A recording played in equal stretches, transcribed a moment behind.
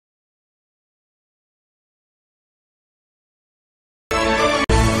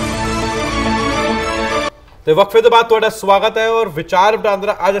तो वक्फे तो बाद तुहाडा स्वागत है और विचार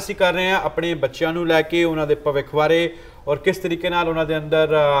वटांदरा अज असीं कर रहे हैं अपने बच्चों नूं लैके उन्हां दे भविख बारे और किस तरीके नाल उन्हां दे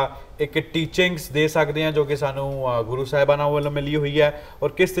अंदर एक टीचिंग्स दे सकते हैं जो कि सानू गुरु साहिबाना वालों मिली हुई है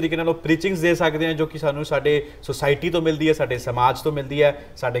और किस तरीके नाल प्रीचिंग्स दे सकते हैं जो कि सानू साडे सोसाइटी तो मिलती है, साडे समाज तो मिलती है,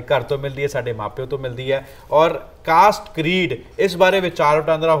 साडे घर तो मिलती है, साडे मापिओ तो मिलती है। और कास्ट क्रीड इस बारे विचार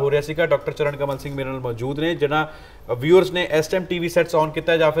वटांदरा हो रहा सीगा। डॉक्टर चरण कमल सिंह मेरे नाल मौजूद ने जिन्हां व्यूअर्स ने इस टाइम टीवी सैट्स ऑन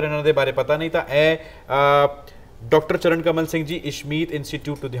किया या फिर इन्हों के बारे पता नहीं तो डॉक्टर चरण कमल सिंह जी इशमीत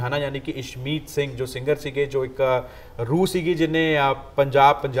इंस्टीट्यूट लुधियाना यानी कि इशमीत सिंह जो सिंगर सीगे जो एक रूह सीगी जिन्हें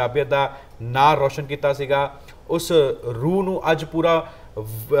पंजाबियत का नाम रोशन किया सीगा उस रूह नूं अज पूरा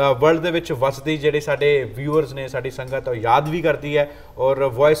वर्ल्ड दे विच वसदी जिहड़े साडे व्यूअर्स ने साडी संगत याद भी करती है और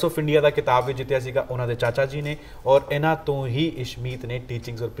वॉइस ऑफ इंडिया का किताब भी जितया सीगा उन्हां दे चाचा जी ने और इन्हां तो ही इशमीत ने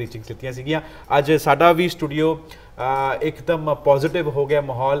टीचिंग्स और प्रीचिंग्स लित्तियां सीगियां। अज साडा भी स्टूडियो एकदम पॉजिटिव हो गया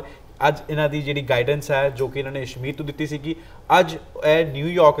माहौल। अज इन्हां दी जिहड़ी गाइडेंस है जो कि इन्होंने इशमीत तो दी सीगी अज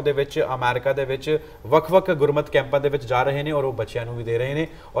न्यूयॉर्क दे विच अमेरिका दे विच वख-वख गुरमत कैंपां दे विच जा रहे हैं और वो बच्चों नूं भी दे रहे हैं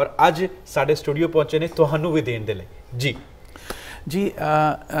और अज साडे स्टूडियो पहुंचे ने तुहानूं भी देण दे लई जी जी।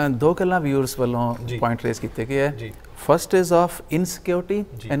 दो गल्लां व्यूअर्स वालों पॉइंट रेज किए गए है। First is of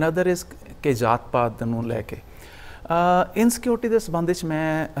insecurity another is के जात पात नूं लैके इनसिक्योरिटी के संबंध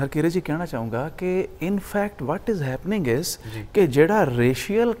मैं हरकीरे जी कहना चाहूँगा कि in fact what is happening is कि जेड़ा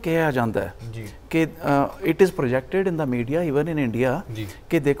रेशियल कहा जाता है कि it is projected in the media even in India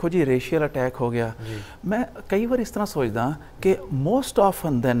कि देखो जी रेशियल अटैक हो गया। मैं कई बार इस तरह सोचदा कि मोस्ट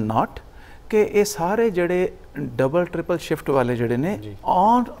ऑफन दैन नॉट कि ये सारे जड़े डबल ट्रिपल शिफ्ट वाले जड़े ने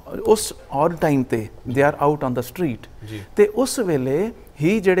ऑन उस ऑड टाइम ते they are out on the street ते उस वेले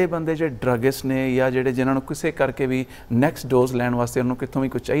ही जड़े बंदे जो ड्रगिस्ट ने या जड़े जिन्होंने किसी करके भी नैक्सट डोज लैन वास्ते उन्होंने कितों भी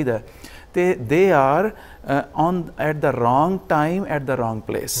कुछ चाहिए तो they are on at the wrong time at the wrong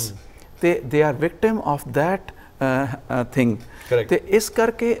place ते they are victim of that thing तो इस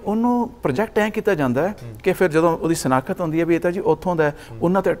करके उन्होंने प्रोजेक्ट ऐ किया जाता है कि फिर जो उसकी शनाखत होती है भी ये जी उतों का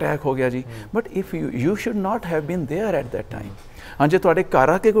उन्होंने तो अटैक हो गया जी but if you should not have been there at that time. हाँ जो थोड़े घर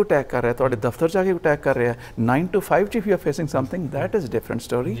आके कोई अटैक कर रहा है थोड़े दफ्तर जाके कोई अटैक कर रहा है 9 to 5 if you are facing something that is different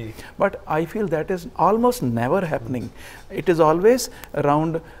story but I feel that is almost never happening. It is always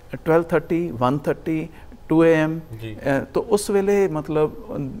around 12:30 1:30 2 AM तो उस वेले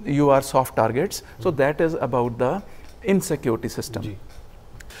मतलब you are soft targets so that is about the insecurity system।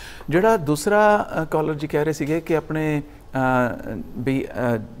 जोड़ा दूसरा collar जी कह रहे सीगे कि अपने भी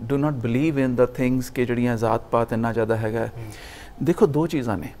do not believe in the things कि जड़ियाँ जात पात इन्ना ज़्यादा हैगा। देखो दो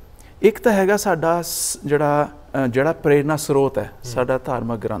चीज़ां ने एक तो हैगा साडा जड़ा प्रेरणा स्रोत है साडा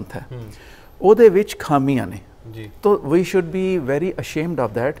धार्मिक ग्रंथ है उहदे विच खामियां ने तो we should be very ashamed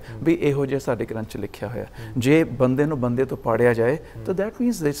of that भी इहो जिहा साडे ग्रंथ च लिखिया होया जे बंदे नूं बंदे तो पाड़िया जाए तो that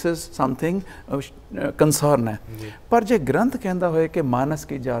मीनस this is something concern है। पर जे ग्रंथ कहता होए कि मानस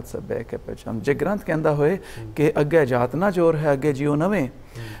की जात सब है के पहचान जे ग्रंथ कहता होए कि अगे जात ना जोर है अगे जियो नवें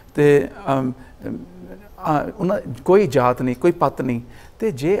ते कोई जात नहीं कोई पत नहीं तो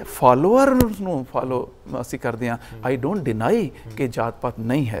जे फॉलोअर नूं फॉलो असी करते हैं आई डोंट डिनाई कि जात पात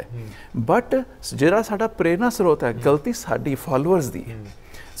नहीं है बट जिहड़ा साडा प्रेरणा स्रोत है गलती साडी फॉलोअर्स दी है।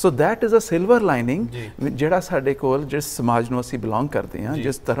 So that is a silver lining जिहड़ा साडे कोल जिस समाज नूं असी बिलोंग करते हैं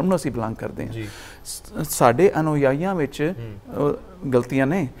जिस धर्म नूं असी बिलोंग करते हैं साडे अनुयायियां विच गलतियां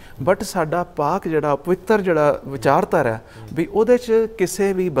ने बट साडा पाक जिहड़ा पवित्र जिहड़ा विचारधारा है भी उहदे च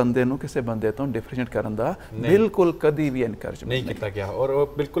किसी भी बंदे नूं किसी बंदे तो डिफरेंशिएट करन दा बिल्कुल कदी भी एनकरेज नहीं किया गया और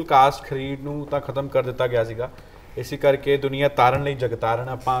बिल्कुल कास्ट खरीद नूं तां खत्म कर दिता गया सीगा। इसी करके दुनिया तारन लई जगतारन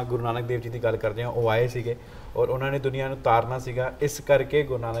आपां गुरु नानक देव जी की गल करते हैं वो आए सीगे और उन्होंने दुनिया नूं तारना सीगा इस करके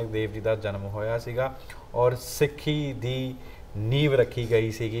गुरु नानक देव जी का जन्म होया सीगा और सिੱਖੀ दी नींव रखी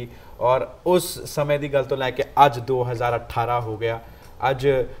गई सीगी और उस समय की गल तो लैके अज 2018 हो गया। अज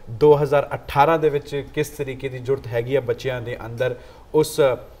 2018 दे विच किस तरीके की जरूरत हैगी है बच्चों के अंदर उस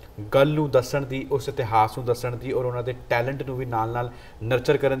गल नूं दस्सण दी उस इतिहास नूं दस्सण दी और उन्होंने टैलेंट नूं भी नाल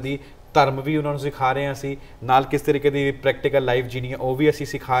नर्चर करन दी धर्म भी उन्होंने सिखा रहे हैं असी नाल किस तरीके की प्रैक्टिकल लाइफ जीनी है वो भी असी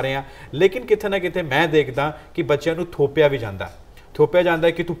सिखा रहे हैं। लेकिन किते ना किते मैं देखदा कि बच्चों नूं थोपिया भी जाता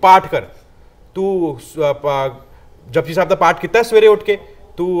है कि तू पाठ कर तू जपजी साहब का पाठ किया सवेरे उठ के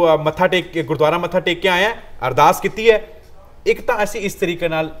तू मत्था टेक गुरुद्वारा मत्था टेक के आया अरदास की है। एक तो असी इस तरीके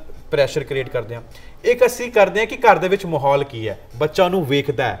नाल प्रैशर क्रिएट करते हैं एक असी करते हैं कि घर दे विच माहौल की है बच्चा उन्होंने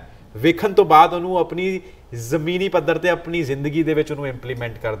वेखदा है वेखण तो बाद उन्होंने अपनी जमीनी पद्धर ते अपनी जिंदगी दे विच उन्होंने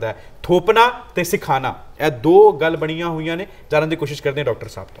इंप्लीमेंट करता है। थोपना ते सिखाना यह दो गल बनिया हुई ने जानने की कोशिश करते हैं डॉक्टर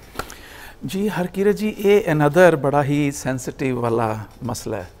साहब तो जी। हरकीरत जी ये अनदर बड़ा ही सेंसिटिव वाला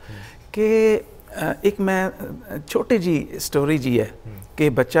मसला है कि एक मैं छोटी जी स्टोरी जी है कि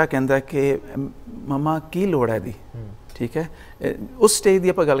बच्चा कहता कि ममा की लोड़ है दी, ठीक है, उस स्टेज की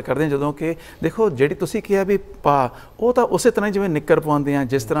आप गल करते हैं जो कि देखो जी तुसी कहा भी पा वो तो उस तरह जिवें निक्कर पवाते हैं,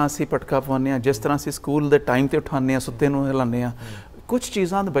 जिस तरह असी पटका पवाने, जिस तरह असी स्कूल के टाइम पर उठाने, सुत्ते नूं हिलाने, कुछ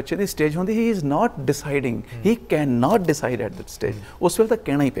चीज़ों बच्चे की स्टेज होंगी, he is not deciding, he can not decide at that stage, उस वे तक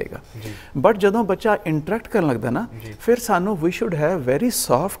कहना ही पेगा। बट जो बच्चा इंटरैक्ट कर लगता ना, फिर सानू we should have very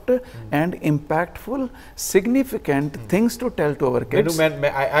soft and impactful significant things to tell to our kids.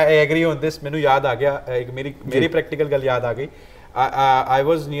 I agree on this. मैनू याद आ गया, एक मेरी प्रैक्टिकल गल याद आ गई। आई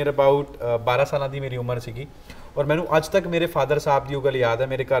वॉज नीयर अबाउट 12 साल की मेरी उम्र सी, और मैनू अज तक मेरे फादर साहब की गल याद है।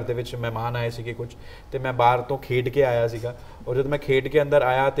 मेरे घर के मेहमान आए थे कुछ, तो मैं बाहर तो खेड के आया सीगा, और जब मैं खेड के अंदर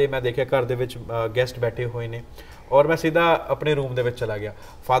आया तो मैं देखा घर के गैसट बैठे हुए ने, और मैं सीधा अपने रूम के चला गया।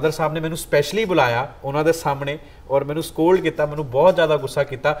 फादर साहब ने मैनू स्पैशली बुलाया उन्होंने सामने, और मैनू स्कोल्ड किया, मैनू बहुत ज़्यादा गुस्सा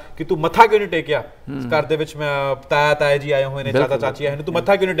किया कि तू मत्था क्यों नहीं टेकिया। घर के ताया ताया जी आए हुए हैं, चाचा चाची आए हैं, तू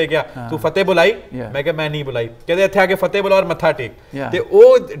मत्था क्यों नहीं टेकिया, तू फतेह बुलाई। मैं क्या मैं नहीं बुलाई, कहते इत्थे आके फतेह बुला और मत्था टेक। तो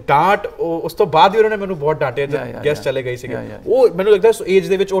वो डांट उस तो बाद भी उन्होंने मैनू बहुत डांटे जब गेस्ट चले गए थे। वो मैनू लगता है एज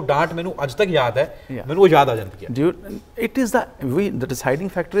दे वो डांट मैनू अज तक याद है, मैनू वो याद आ जाती है। It is the deciding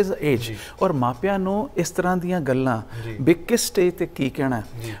factor is as, और मापियां नू इस तरह दीयां गल्लां भी किस स्टेज ते की कहना।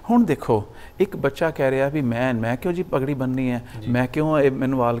 हुण देखो एक बच्चा कह रहा भी मैं क्यों जी पगड़ी बननी है, मैं क्यों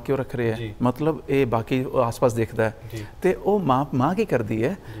मैनू वाल क्यों रख रहे हैं, मतलब ये बाकी आस पास देखता है। तो वो माँ की करती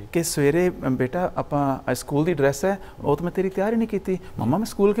है कि सवेरे बेटा आप स्कूल की ड्रैस है, वो तो मैं तेरी तैयारी नहीं की, मम्मा मैं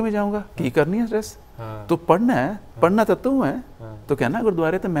स्कूल किवें जाऊँगा, की करनी है ड्रैस, तो पढ़ना है, पढ़ना तो तू है, तो कहना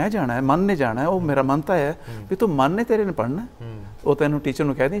गुरुद्वारे तो मैं जाना है, मन ने जाना है, वो मेरा मन तो है भी तू मन ने तेरे ने पढ़ना, वो तेन टीचर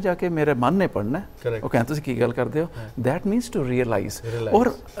को कह दी जाके मेरे मन ने पढ़ना, वो कहते तुसीं की गल करदे हो। That मीनस to realise. और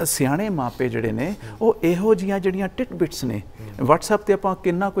सियाणे मापे जिहड़े ने वो इहो जिहियां जिहड़ियां टिट बिट्स ने, WhatsApp ते आपां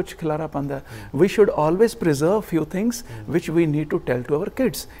किन्ना कुछ खिलारा पांदा। We should always preserve few things which we need to tell to our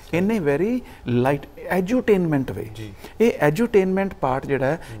kids in a very light edutainment वे। ये एजुटेनमेंट पार्ट जिहड़ा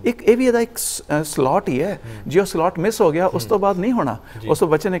है एक ये भी इहदा एक स्लॉट ही है, जो स्लॉट मिस हो गया उस तो बाद नहीं होना, उस तो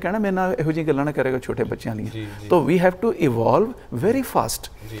बच्चे ने कहना मेरे नाल इहो जिहियां गल्लां ना करेगा छोटे बच्चों दी। तो we have to evolve very fast.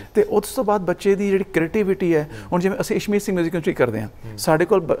 तो उस तो बाद बच्चे की जी क्रिएटिविटी है, हुण जिवें असीं इशमीत सिंह म्यूजिक यूनिवर्सिटी करते हैं, साडे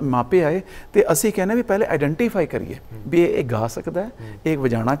कोल मापे आए तो असीं कहने भी पहले आइडेंटिफाई करिए भी ये गा सकता है, ये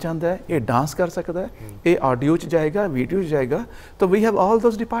वजाना चाहता है, ये डांस कर सकता है, ये ऑडियो च जाएगा, वीडियो च जाएगा। तो we have all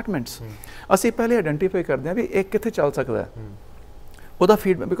those departments. असीं पहले आइडेंटिफाई करते हैं भी एक कित्थे चल सकता है, ਉਹਦਾ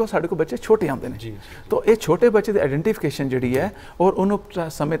ਫੀਡਬੈਕ, ਬਿਕੋਜ਼ ਸਾਡੇ ਕੋਲ ਬੱਚੇ ਛੋਟੇ ਆਉਂਦੇ ਨੇ। ਤਾਂ ਇਹ ਛੋਟੇ ਬੱਚੇ ਦੀ ਆਈਡੈਂਟੀਫਿਕੇਸ਼ਨ ਜਿਹੜੀ ਹੈ ਔਰ ਉਹਨੂੰ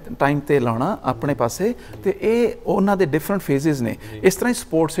ਸਮੇਂ ਟਾਈਮ ਤੇ ਲਾਉਣਾ ਆਪਣੇ ਪਾਸੇ, ਤੇ ਇਹ ਉਹਨਾਂ ਦੇ ਡਿਫਰੈਂਟ ਫੇਜ਼ਸ ਨੇ। ਇਸ ਤਰ੍ਹਾਂ ਹੀ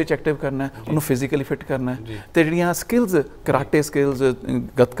ਸਪੋਰਟਸ ਵਿੱਚ ਐਕਟਿਵ ਕਰਨਾ, ਉਹਨੂੰ ਫਿਜ਼ੀਕਲੀ ਫਿਟ ਕਰਨਾ, ਤੇ ਜਿਹੜੀਆਂ skills karate skills,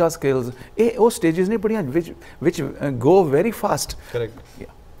 gatka skills, ਇਹ ਉਹ ਸਟੇਜਸ ਨੇ ਬੜੀਆਂ ਵਿਚ ਗੋ ਵੈਰੀ ਫਾਸਟ।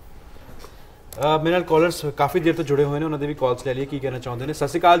 ਮੇਰੇ ਨਾਲ ਕਾਲਰਸ ਕਾਫੀ ਦੇਰ ਤੋਂ ਜੁੜੇ ਹੋਏ ਨੇ, ਉਹਨਾਂ ਦੇ ਵੀ ਕਾਲਸ ਲੈ ਲਈਏ, ਕੀ ਕਹਿਣਾ ਚਾਹੁੰਦੇ ਨੇ। ਸਤਿ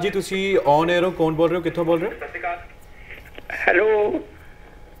ਸ਼੍ਰੀ ਅਕਾਲ ਜੀ, ਤੁਸੀਂ ਔਨ 에ਅਰ ਹੋ, ਕੌਣ ਬੋਲ ਰਹੇ ਹੋ, ਕਿੱਥੋਂ ਬੋਲ ਰਹੇ ਹੋ? ਸਤਿ ਸ਼੍ਰੀ ਅਕਾਲ। ਹੈਲੋ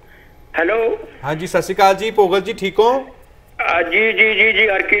ਹੈਲੋ ਹਾਂਜੀ ਸਤਿ ਸ਼੍ਰੀ ਅਕਾਲ ਜੀ, ਭੋਗਲ ਜੀ ਠੀਕ ਹੋ? ਜੀ ਜੀ ਜੀ ਜੀ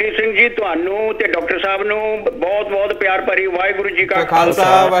ਹਰਕੀਰਤ ਸਿੰਘ ਜੀ, ਤੁਹਾਨੂੰ ਤੇ ਡਾਕਟਰ ਸਾਹਿਬ ਨੂੰ ਬਹੁਤ ਬਹੁਤ ਪਿਆਰ ਭਰੀ ਵਾਹਿਗੁਰੂ ਜੀ ਕਾ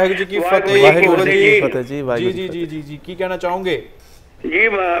ਖਾਲਸਾ ਵਾਹਿਗੁਰੂ ਜੀ ਕੀ ਫਤਿਹ। ਵਾਹਿਗੁਰੂ ਜੀ ਕੀ ਫਤਿਹ ਜੀ। ਜੀ ਜੀ ਜੀ ਜੀ ਕੀ ਕਹਿਣਾ ਚਾਹੋਗੇ? ਜੀ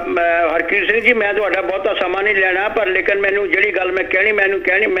ਹਰਕੀਰਤ ਸਿੰਘ ਜੀ, ਮੈਂ ਤੁਹਾਡਾ ਬਹੁਤਾ ਸਮਾਂ ਨਹੀਂ ਲੈਣਾ, ਪਰ ਲੇਕਿਨ ਮੈਨੂੰ ਜਿਹੜੀ ਗੱਲ ਮੈਂ ਕਹਿਣੀ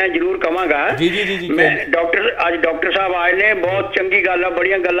ਮੈਂ ਜ਼ਰੂਰ ਕਵਾਂਗਾ। ਜੀ ਜੀ ਜੀ ਜੀ ਮੈਂ ਅੱਜ ਡਾਕਟਰ ਸਾਹਿਬ ਆਏ ਨੇ, ਬਹੁਤ ਚੰਗੀ ਗੱਲ ਆ,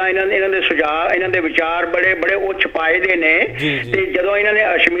 ਬੜੀਆਂ ਗੱਲਾਂ ਇਹਨਾਂ ਦੇ ਸੁਝਾਅ, ਇਹਨਾਂ ਦੇ ਵਿਚਾਰ ਬੜੇ ਉੱਚ ਪਾਏ ਦੇ ਨੇ। ਤੇ ਜਦੋਂ ਇਹਨਾਂ ਨੇ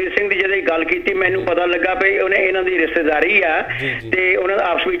ਅਸ਼ਮੀਤ ਸਿੰਘ ਦੀ ਜਦੋਂ ਗੱਲ ਕੀਤੀ, ਮੈਨੂੰ ਪਤਾ ਲੱਗਾ ਵੀ ਇਹਨਾਂ ਦੀ ਰਿਸ਼ਤੇਦਾਰੀ ਆ ਤੇ ਉਹਨਾਂ ਦਾ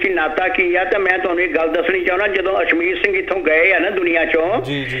ਆਪਸ ਵਿੱਚ ਨਾਤਾ ਕੀ ਆ। ਤਾਂ ਮੈਂ ਤੁਹਾਨੂੰ ਇੱਕ ਗੱਲ ਦੱਸਣੀ ਚਾਹੁੰਦਾ, ਜਦੋਂ ਅਸ਼ਮੀਤ ਸਿੰਘ ਇੱਥੋਂ ਗਏ ਆ ਨਾ ਦੁਨੀਆ ਚੋਂ,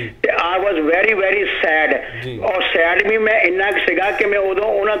 ਤੇ ਆਈ ਵਾਜ਼ ਵੈਰੀ ਵੈਰੀ ਸੈਡ। ਔਰ ਸੈਡ ਵੀ ਮੈਂ ਇੰਨਾ ਕੁ ਸੀਗਾ ਕਿ मैं उदों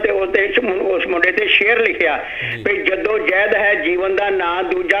उस मुंडे ते शेर लिखिया भी जदों जहद है जीवन दा नां,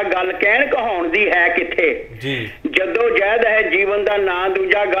 दूजा गल कहण कहाउण दी है किथे। जदों जहद है जीवन दा नां,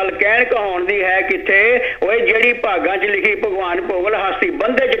 दूजा गल कहण कहाउण दी है किथे। ओए जेड़ी भागां च लिखी भगवान भोगल, हस्ती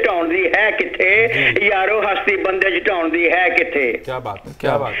बंदे जटाउण दी है किथे। यारो हस्ती बंदे जटाउण दी है किथे। क्या बात है,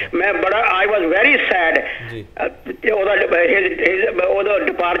 क्या बात है। मैं बड़ा आई वाज वेरी सैड। ओदा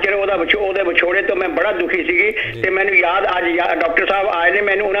डिपार्चर, ओदे विछोड़े तो मैं बड़ा दुखी सीगी। ते मैनूं याद अज डॉक्टर साहब आए ने,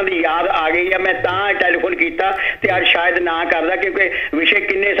 मैंने उन्होंने याद आ गई है, मैं तां टैलीफोन किया ते अज शायद ना करदा, क्योंकि विषय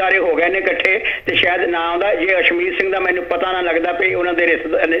किन्ने सारे हो गए ने इकट्ठे, ते शायद ना आउंदा जे अशमीत सिंह दा मैनूं पता ना लगदा भी उन्हां दे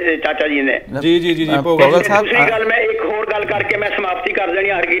रिश्तेदार चाचा जी ने। जी जी जी जी भोगल साहब, दूसरी गल मैं एक होर गल करके मैं समाप्ति कर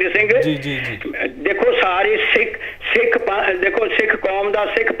देनी हरकीरत सिंह जी जी जी। देखो सारी सिख कौम दा,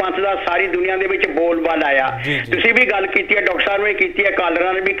 सिख पंथ दा सारी दुनिया दे विच बोलबाला आया। तुसीं भी गल कीती है, डॉक्टर साहब ने कीती है,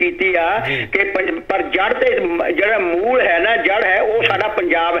 कालरां ने भी कीती है कि पर जड़ ते जिहड़ा मूल है ना, जड़ है वो साडा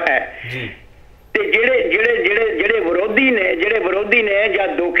पंजाब है। ते ਤੇ ਜਿਹੜੇ ਵਿਰੋਧੀ ਨੇ ਜਾਂ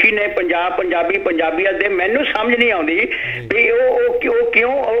ਦੋਖੀ ਨੇ ਪੰਜਾਬੀਅਤ ਦੇ, ਮੈਨੂੰ ਸਮਝ ਨਹੀਂ ਆਉਂਦੀ ਵੀ ਉਹ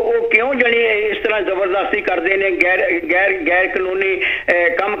ਕਿਉਂ ਜਣੀ ਇਸ ਤਰ੍ਹਾਂ ਜ਼ਬਰਦਸਤੀ ਕਰਦੇ ਨੇ, ਗੈਰ ਕਾਨੂੰਨੀ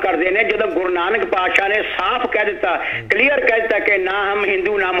ਕੰਮ ਕਰਦੇ ਨੇ, ਜਦੋਂ ਗੁਰੂ ਨਾਨਕ ਪਾਤਸ਼ਾਹ ਨੇ ਸਾਫ਼ ਕਹਿ ਦਿੱਤਾ, ਕਲੀਅਰ ਕਹਿ ਦਿੱਤਾ ਕਿ ਨਾ ਹਮ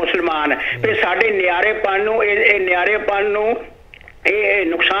ਹਿੰਦੂ ਨਾ ਮੁਸਲਮਾਨ। ਤੇ ਸਾਡੇ ਨਿਆਰੇਪਣ ਨੂੰ ਇਹ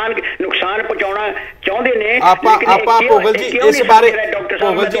ਨੁਕਸਾਨ ਪਹੁੰਚਾਉਣਾ ਚਾਹੁੰਦੇ ਨੇ। ਆਪਾਂ ਭੋਗਲ ਜੀ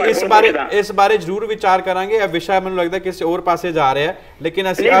ਇਸ ਬਾਰੇ ਜ਼ਰੂਰ ਵਿਚਾਰ ਕਰਾਂਗੇ। ਇਹ ਵਿਸ਼ਾ ਮੈਨੂੰ ਲੱਗਦਾ ਕਿਸੇ ਹੋਰ ਪਾਸੇ ਜਾ ਰਿਹਾ,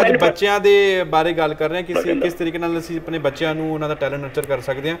 ਲੇਕਿਨ ਅਸੀਂ ਅੱਜ ਬੱਚਿਆਂ ਦੇ ਬਾਰੇ ਗੱਲ ਕਰ ਰਹੇ ਹਾਂ ਕਿ ਕਿਸ ਤਰੀਕੇ ਨਾਲ ਅਸੀਂ ਆਪਣੇ ਬੱਚਿਆਂ ਨੂੰ ਉਹਨਾਂ ਦਾ ਟੈਲੈਂਟ ਨਰਚਰ ਕਰ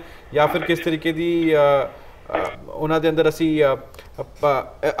ਸਕਦੇ ਹਾਂ, ਜਾਂ ਫਿਰ ਕਿਸ ਤਰੀਕੇ ਦੀ ਉਹਨਾਂ ਦੇ ਅੰਦਰ ਅਸੀਂ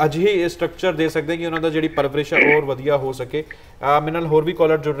ਅਜਿਹੀ ਸਟਰਕਚਰ ਦੇ ਸਕਦੇ ਕਿ ਉਹਨਾਂ ਦਾ ਜਿਹੜੀ ਪਰਵਰਿਸ਼ ਹੈ ਹੋਰ ਵਧੀਆ ਹੋ ਸਕੇ। ਮੇਰੇ ਨਾਲ ਹੋਰ ਵੀ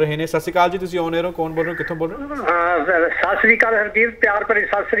ਕਾਲਰ ਜੁੜ ਰਹੇ ਨੇ। ਸਤਿ ਸ਼੍ਰੀ ਅਕਾਲ ਜੀ, ਤੁਸੀਂ ਆਨ 에ਅਰ ਹੋ, ਕੌਣ ਬੋਲ ਰਹੇ ਹੋ, ਕਿੱਥੋਂ ਬੋਲ ਰਹੇ ਹੋ? ਹਾਂ ਸਤਿ ਸ਼੍ਰੀ ਅਕਾਲ ਹਰਜੀਤ, ਪਿਆਰ ਭਰੀ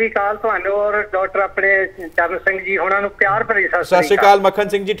ਸਤਿ ਸ਼੍ਰੀ ਅਕਾਲ ਤੁਹਾਨੂੰ ਔਰ ਡਾਕਟਰ ਆਪਣੇ ਚਰਨ ਸਿੰਘ ਜੀ ਉਹਨਾਂ ਨੂੰ ਪਿਆਰ ਭਰੀ ਸਤਿ ਸ਼੍ਰੀ ਅਕਾਲ। ਮੱਖਣ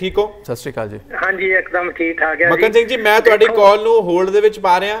ਸਿੰਘ ਜੀ ਠੀਕ ਹੋ? ਸਤਿ ਸ਼੍ਰੀ ਅਕਾਲ ਜੀ। ਹਾਂਜੀ ਇੱਕਦਮ ਠੀਕ ਠਾਕ ਹੈ ਮੱਖਣ ਸਿੰਘ ਜੀ, ਮੈਂ ਤੁਹਾਡੀ ਕਾਲ ਨੂੰ ਹੋਲਡ ਦੇ ਵਿੱਚ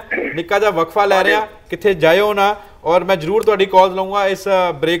ਪਾ ਰਿਹਾ, ਨਿੱਕਾ ਜਿਹਾ ਵਕਫਾ ਲੈ ਰਿਹਾ, ਕਿੱਥੇ ਜਾਇਓ ਨਾ, ਔਰ ਮੈਂ ਜ਼ਰੂਰ ਤੁਹਾਡੀ ਕਾਲ ਲਵਾਂਗਾ ਇਸ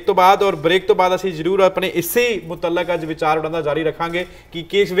ਬ੍ਰੇਕ ਤੋਂ ਬਾਅਦ। ਔਰ ਬ੍ਰੇਕ ਤੋਂ ਬਾਅਦ ਅਸੀਂ ਜ਼ਰੂਰ ਆਪਣੇ ਇਸੇ ਮੁਤਲਕ ਅੱਜ ਵਿਚਾਰ ਵਟਾਂਦਰਾ ਜਾਰੀ ਰੱਖਾਂਗੇ ਕਿ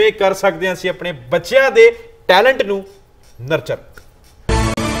ਕਿਸ ਵੇ ਕਰ ਸਕਦੇ ਹਾਂ ਅਸੀਂ ਆਪਣੇ ਬੱਚਿਆਂ ਦੇ ਟੈਲੈਂਟ ਨੂੰ ਨਰਚਰ।